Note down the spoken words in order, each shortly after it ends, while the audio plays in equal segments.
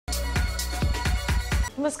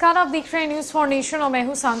नमस्कार, आप देख रहे हैं न्यूज फॉर नेशन और मैं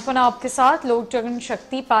हूं सांत्वना आपके साथ। लोक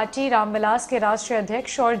जनशक्ति पार्टी रामविलास के राष्ट्रीय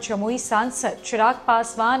अध्यक्ष और जमुई सांसद चिराग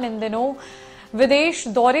पासवान इन दिनों विदेश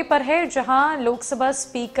दौरे पर है, जहां लोकसभा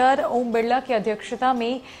स्पीकर ओम बिरला की अध्यक्षता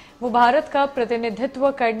में वो भारत का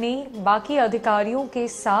प्रतिनिधित्व करने बाकी अधिकारियों के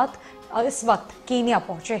साथ इस वक्त कीनिया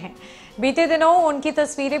पहुंचे हैं। बीते दिनों उनकी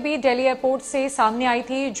तस्वीरें भी दिल्ली एयरपोर्ट से सामने आई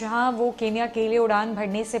थी, जहां वो कीनिया के लिए उड़ान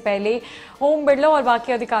भरने से पहले ओम बिरला और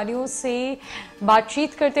बाकी अधिकारियों से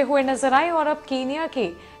बातचीत करते हुए नजर आए। और अब कीनिया के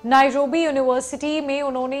नायरोबी यूनिवर्सिटी में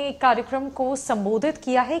उन्होंने एक कार्यक्रम को संबोधित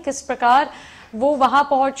किया है। किस प्रकार वो वहां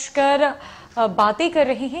पहुंचकर बातें कर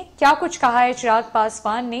रहे हैं, क्या कुछ कहा है चिराग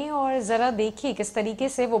पासवान ने, और जरा देखिए किस तरीके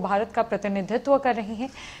से वो भारत का प्रतिनिधित्व कर रहे हैं।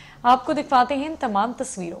 आपको दिखवाते हैं इन तमाम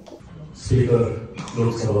तस्वीरों को। Speaker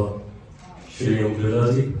Lok Sabha Shri Om Birla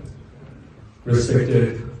ji,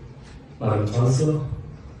 respected Madam Chancellor,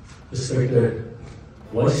 respected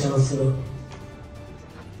Vice Chancellor,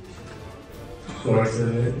 Your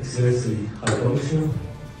Excellency High Commissioner,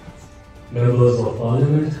 members of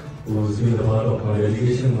Parliament who has been a part of my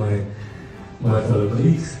delegation, my fellow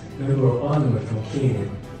colleagues, member of Parliament from Kenya,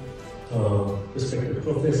 respected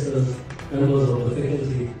professors, members of the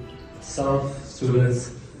faculty, staff, students,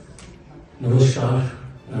 Namaskar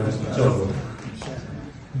and Chau.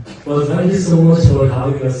 Well, thank you so much for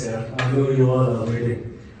having us here. I know you all are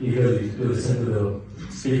waiting eagerly to listen to the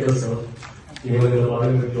speaker, sir. Even in the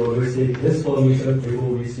parliament, we always take his permission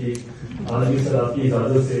before we speak. Aaj sir, aapki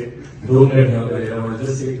ijazat se 2 minute yahan pe I will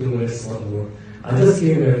just take 2 minutes more. I just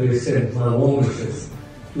came here to extend my warm wishes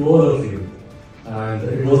to all of you. And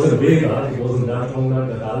it wasn't a big art, it wasn't that long back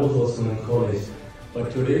that I was also in college. But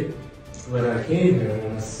today, when I came here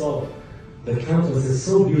and I saw the campus is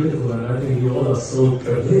so beautiful, and I think you all are so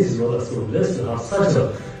privileged, you all are so blessed to have such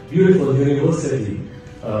a beautiful university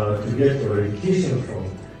to get your education from.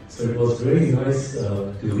 So it was very nice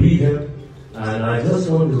to be here, and I just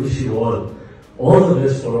want to wish you all the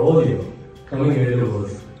best for all your coming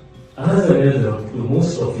endeavors. As an elder to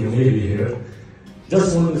most of you maybe here,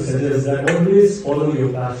 just want to suggest that always follow your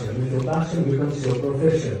passion. If your passion becomes your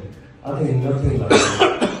profession, I think nothing like it.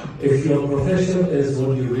 If your profession is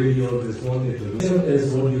what you really always wanted to do, then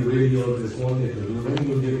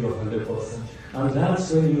you give your 100%. And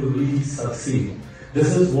that's when you really succeed.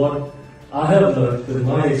 This is what I have learned with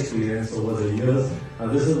my experience over the years,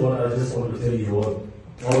 and this is what I just want to tell you all.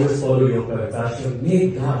 Always follow your passion,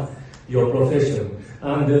 make that your profession,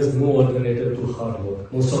 and there's no alternative to hard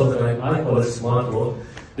work. Most of the time, I call it smart work.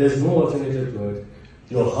 There's no alternative to it.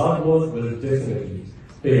 Your hard work will definitely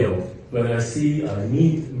pay off. When I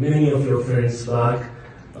meet many of your friends back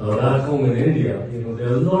home in India, there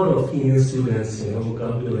are a lot of Kenyan students, who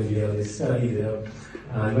come to India, they study there.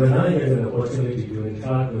 And when I get an opportunity to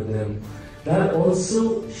interact with them, that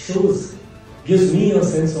also gives me a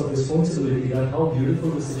sense of responsibility that how beautiful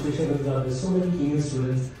the situation is, that there's so many Kenyan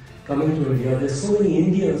students coming to India, there's so many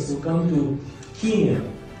Indians who come to Kenya.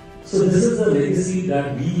 So this is a legacy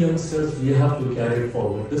that we youngsters, we have to carry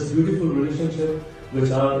forward. This beautiful relationship which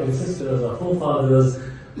our ancestors, our forefathers,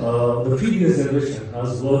 the previous generation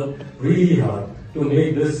has worked really hard to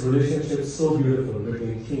make this relationship so beautiful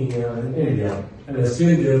between Kenya and India, and has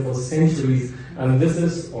been there for centuries. And this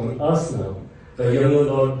is on us now, the younger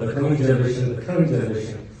lot, the coming generation, the current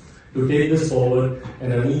generation, to take this forward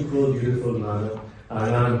in an equal, beautiful manner.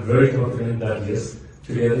 And I'm very confident that yes,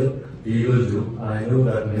 together we will do. I know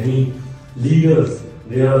that many leaders,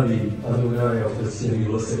 they are the alumni of this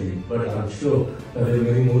university, but I'm sure that there are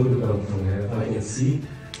many more to come from here. I can see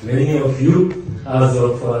many of you as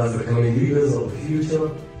the coming leaders of the future.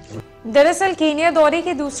 दरअसल Kenya दौरे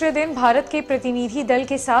के दूसरे दिन भारत के प्रतिनिधि दल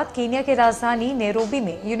के साथ कीनिया के राजधानी नैरोबी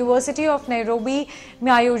में यूनिवर्सिटी ऑफ नैरोबी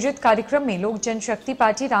में आयोजित कार्यक्रम में लोक जनशक्ति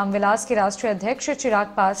पार्टी रामविलास के राष्ट्रीय अध्यक्ष चिराग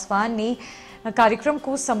पासवान ने कार्यक्रम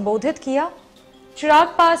को संबोधित किया। चिराग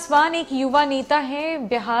पासवान एक युवा नेता हैं,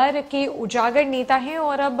 बिहार के उजागर नेता हैं,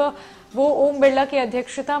 और अब वो ओम बिरला की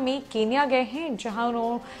अध्यक्षता में कीनिया गए हैं, जहां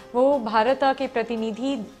वो भारत के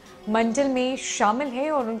प्रतिनिधि मंडल में शामिल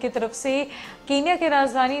है। और उनकी तरफ से कीनिया के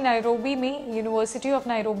राजधानी नायरोबी में यूनिवर्सिटी ऑफ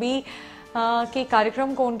नायरोबी के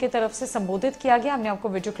कार्यक्रम को उनके तरफ से संबोधित किया गया। हमने आपको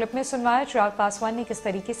वीडियो क्लिप में सुनवाया चिराग पासवान ने किस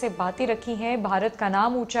तरीके से बातें रखी हैं, भारत का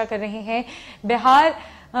नाम ऊंचा कर रहे हैं, बिहार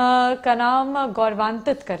का नाम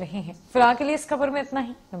गौरवान्वित कर रहे हैं। फिलहाल के लिए इस खबर में इतना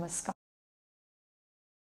ही। नमस्कार।